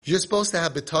You're supposed to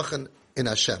have bitachon in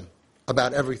Hashem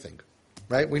about everything,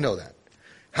 right? We know that.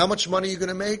 How much money are you going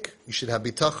to make? You should have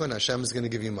bitachon. Hashem is going to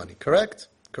give you money. Correct?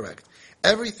 Correct.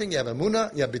 Everything you have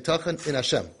emunah, you have bitachon in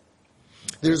Hashem.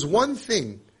 There's one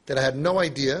thing that I had no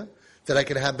idea that I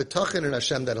could have bitachon in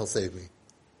Hashem that He'll save me.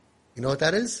 You know what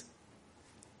that is?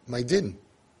 My din,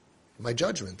 my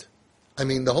judgment. I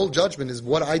mean, the whole judgment is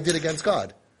what I did against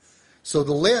God. So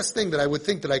the last thing that I would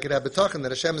think that I could have bitachon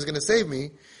that Hashem is going to save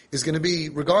me is going to be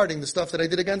regarding the stuff that I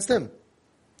did against Him.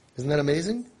 Isn't that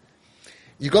amazing?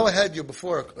 You go ahead, you're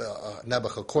before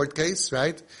a court case,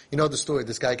 right? You know the story.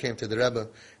 This guy came to the Rebbe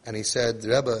and he said,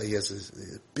 Rebbe, he has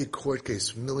a big court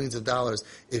case, millions of dollars.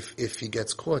 If he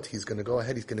gets caught, he's going to go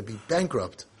ahead, he's going to be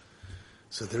bankrupt.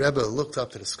 So the Rebbe looked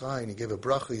up to the sky and he gave a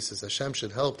bracha. He says, Hashem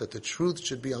should help, that the truth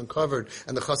should be uncovered.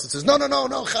 And the chassid says, no,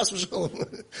 chas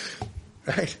v'shalom.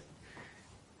 Right?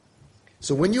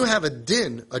 So when you have a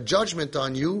din, a judgment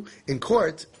on you in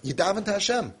court, you daven to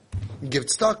Hashem. You give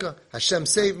tzedakah, Hashem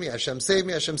save me, Hashem save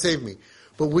me, Hashem save me.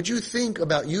 But would you think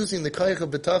about using the koyach of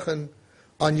bitachon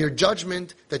on your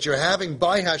judgment that you're having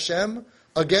by Hashem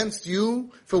against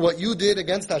you for what you did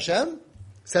against Hashem?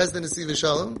 Says the Nesivas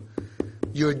Shalom.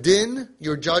 Your din,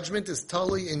 your judgment is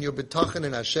totally in your bitachon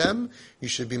in Hashem. You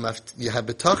should you have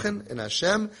bitachon in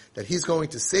Hashem that He's going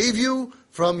to save you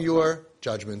from your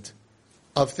judgment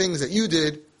of things that you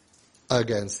did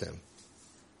against Him.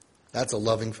 That's a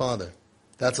loving Father.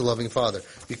 That's a loving Father.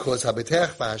 Because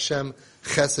habitech v'Hashem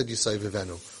chesed yisai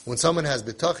v'venu. When someone has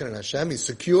bitachon in Hashem, he's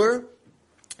secure.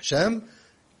 Hashem,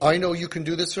 I know you can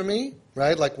do this for me,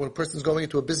 right? Like when a person's going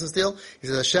into a business deal, he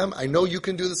says, Hashem, I know you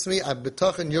can do this to me. I have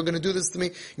bitachon, you're going to do this to me.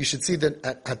 You should see that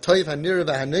hatoiv hanira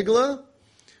v'hanigla.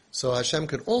 So Hashem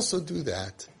could also do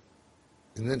that.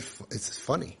 And then it's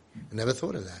funny. I never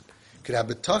thought of that. You could have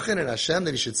bitachon in Hashem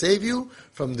that He should save you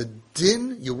from the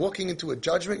din. You're walking into a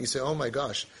judgment. You say, oh my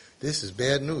gosh, this is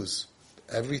bad news.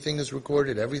 Everything is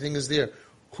recorded. Everything is there.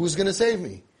 Who's going to save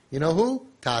me? You know who?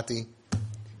 Tati.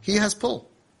 He has pull.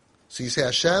 So you say,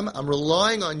 Hashem, I'm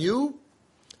relying on you.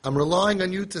 I'm relying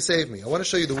on you to save me. I want to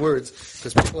show you the words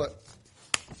because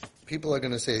people are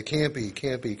going to say, it can't be,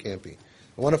 can't be, can't be.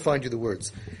 I want to find you the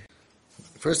words.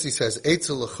 First he says,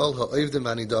 Eitzel l'chol ha'oivdim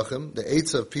v'anidachim. The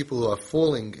eitz of people who are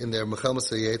falling in their mechamas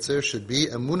ha'yetzer should be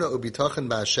emunah ubitachon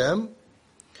b'Hashem,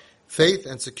 faith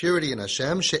and security in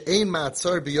Hashem, she'ein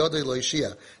ma'atzar biyodei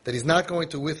lo'ishia, that He's not going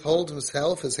to withhold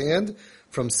Himself, His hand,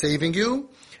 from saving you,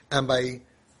 and by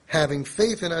having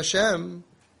faith in Hashem,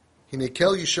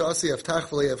 hinekel yishasi avtach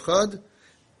v'lei avchad,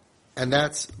 and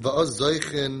that's va'oz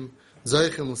zoichin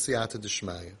l'siyata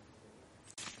d'shmaya.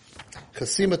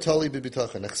 Chasima tali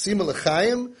b'bitachon. Chasima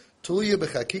l'chaim tulia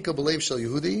b'chakika b'leiv shel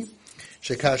Yehudi,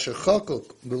 shekasher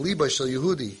chokok b'liba shel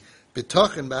Yehudi,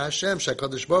 bitachon b'Hashem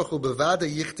shakadosh baruch hu bevada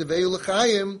yichteveu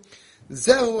l'chaim,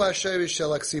 zehu hasherish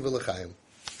shel aksiva l'chaim.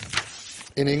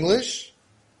 In English,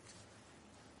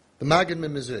 the Maggid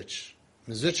Mizrich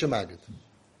Maggid.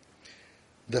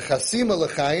 The Chasima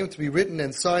l'chaim, to be written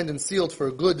and signed and sealed for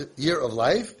a good year of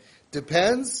life,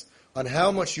 depends on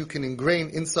how much you can ingrain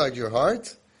inside your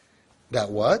heart. That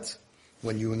what?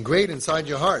 When you ingrain inside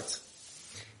your heart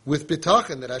with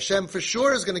bitachon that Hashem for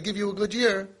sure is going to give you a good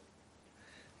year,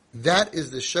 that is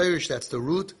the shayrish, that's the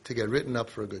root to get written up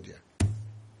for a good year.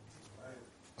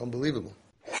 Unbelievable.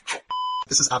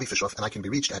 This is Avi Fishoff, and I can be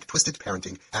reached at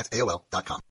twistedparenting@aol.com.